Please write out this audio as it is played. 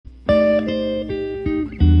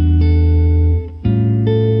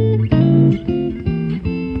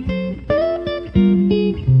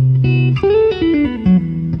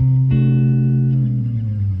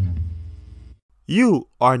You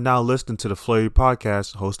are now listening to the Flurry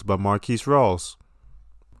Podcast hosted by Marquise Rawls.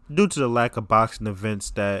 Due to the lack of boxing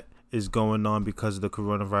events that is going on because of the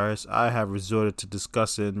coronavirus, I have resorted to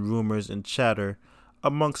discussing rumors and chatter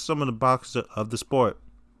amongst some of the boxers of the sport.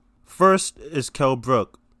 First is Kell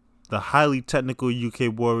Brook, the highly technical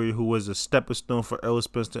UK warrior who was a stepping stone for Errol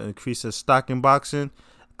Spence to increase his stock in boxing,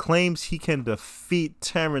 claims he can defeat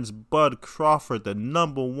Terrence Bud Crawford, the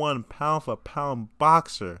number one pound-for-pound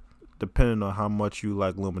boxer, depending on how much you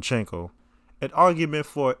like Lomachenko. An argument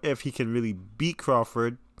for if he can really beat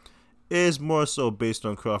Crawford is more so based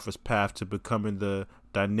on Crawford's path to becoming the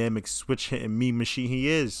dynamic switch-hitting meme machine he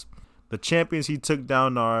is. The champions he took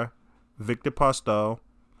down are Victor Postol,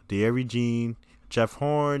 Thierry Jean, Jeff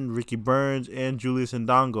Horn, Ricky Burns, and Julius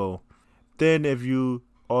Ndongo. Then if you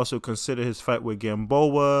also consider his fight with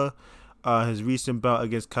Gamboa, his recent bout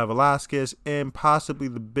against Kavaliauskas, and possibly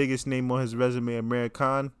the biggest name on his resume, Amir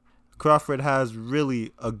Khan, Crawford has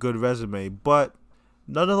really a good resume, but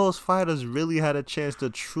none of those fighters really had a chance to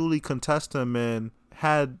truly contest him and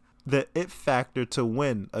had the it factor to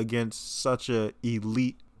win against such a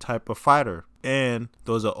elite type of fighter. And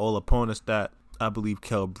those are all opponents that I believe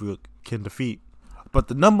Kell Brook can defeat. But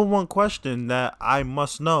the number one question that I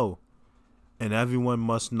must know, and everyone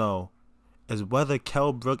must know, is whether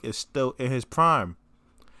Kell Brook is still in his prime.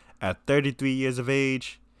 At 33 years of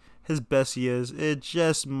age, his best years, it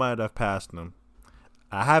just might have passed him.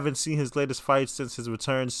 I haven't seen his latest fight since his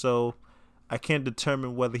return, so I can't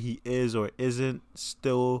determine whether he is or isn't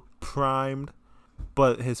still primed.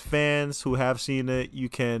 But his fans who have seen it, you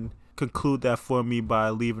can conclude that for me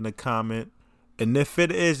by leaving a comment. And if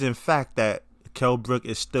it is in fact that Kell Brook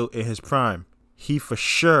is still in his prime, he for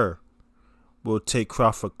sure will take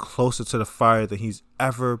Crawford closer to the fire than he's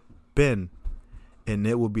ever been. And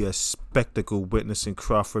it will be a spectacle witnessing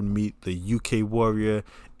Crawford meet the UK warrior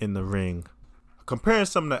in the ring. Comparing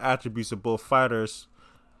some of the attributes of both fighters,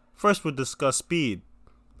 first we'll discuss speed.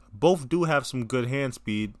 Both do have some good hand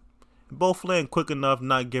speed. Both land quick enough,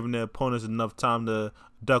 not giving their opponents enough time to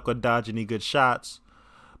duck or dodge any good shots.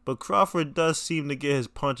 But Crawford does seem to get his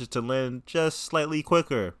punches to land just slightly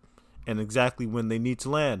quicker, and exactly when they need to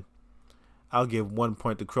land. I'll give 1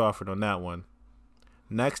 point to Crawford on that one.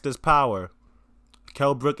 Next is power.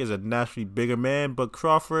 Kell Brook is a naturally bigger man, but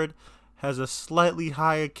Crawford has a slightly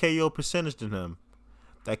higher KO percentage than him.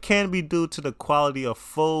 That can be due to the quality of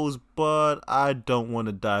foes, but I don't want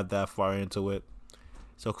to dive that far into it.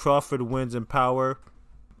 So Crawford wins in power.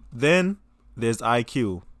 Then there's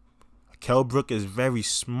IQ. Kell Brook is very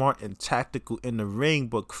smart and tactical in the ring,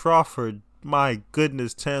 but Crawford, my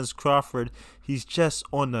goodness, Terrence Crawford, he's just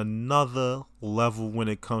on another level when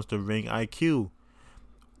it comes to ring IQ.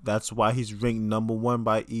 That's why he's ranked number one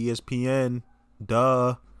by ESPN.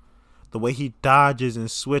 Duh. The way he dodges and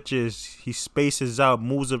switches, he spaces out,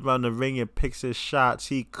 moves around the ring, and picks his shots.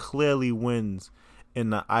 He clearly wins in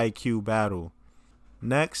the IQ battle.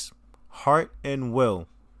 Next, heart and will.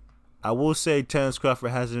 I will say Terrence Crawford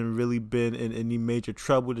hasn't really been in any major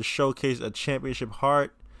trouble to showcase a championship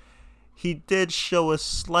heart. He did show a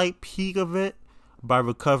slight peak of it by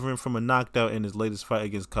recovering from a knockdown in his latest fight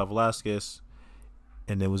against Kavaliauskas.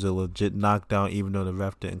 And it was a legit knockdown even though the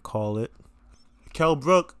ref didn't call it. Kell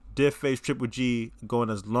Brook did face Triple G going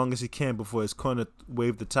as long as he can before his corner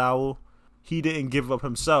waved the towel. He didn't give up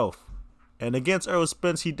himself. And against Errol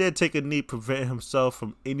Spence, he did take a knee preventing himself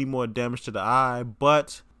from any more damage to the eye,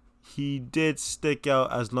 but he did stick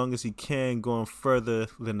out as long as he can, going further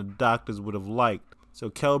than the doctors would have liked. So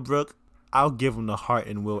Kell Brook, I'll give him the heart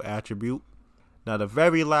and will attribute. Now the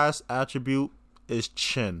very last attribute is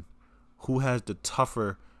chin. Who has the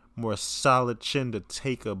tougher, more solid chin to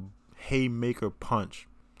take a haymaker punch?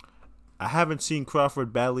 I haven't seen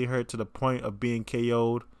Crawford badly hurt to the point of being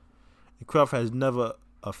KO'd. And Crawford has never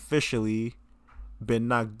officially been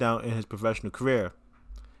knocked down in his professional career.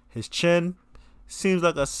 His chin seems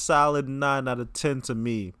like a solid 9 out of 10 to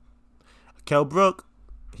me. Kell Brook,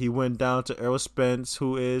 he went down to Errol Spence,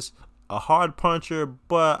 who is a hard puncher,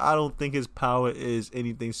 but I don't think his power is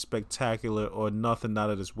anything spectacular or nothing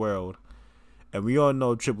out of this world. And we all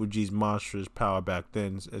know Triple G's monstrous power back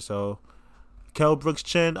then. So Kell Brook's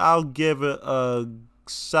chin, I'll give it a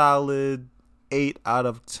solid 8 out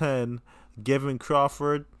of 10, giving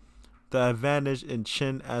Crawford the advantage in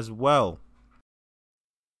chin as well.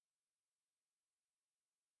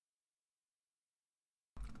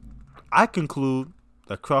 I conclude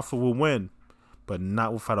that Crawford will win, but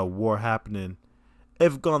not without a war happening.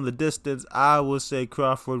 If gone the distance, I will say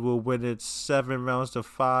Crawford will win it 7 rounds to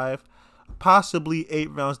 5. Possibly 8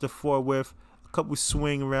 rounds to 4 with a couple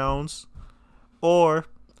swing rounds. Or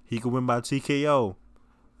he could win by TKO.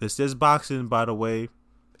 This is boxing, by the way,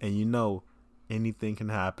 and you know anything can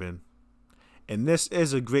happen. And this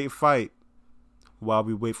is a great fight while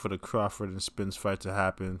we wait for the Crawford and Spence fight to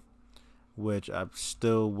happen, which I'm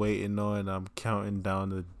still waiting on. I'm counting down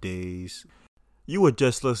the days. You were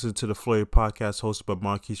just listening to the Floyd Podcast hosted by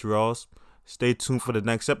Marquise Rawls. Stay tuned for the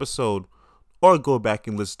next episode, or go back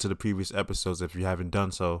and listen to the previous episodes if you haven't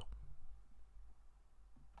done so.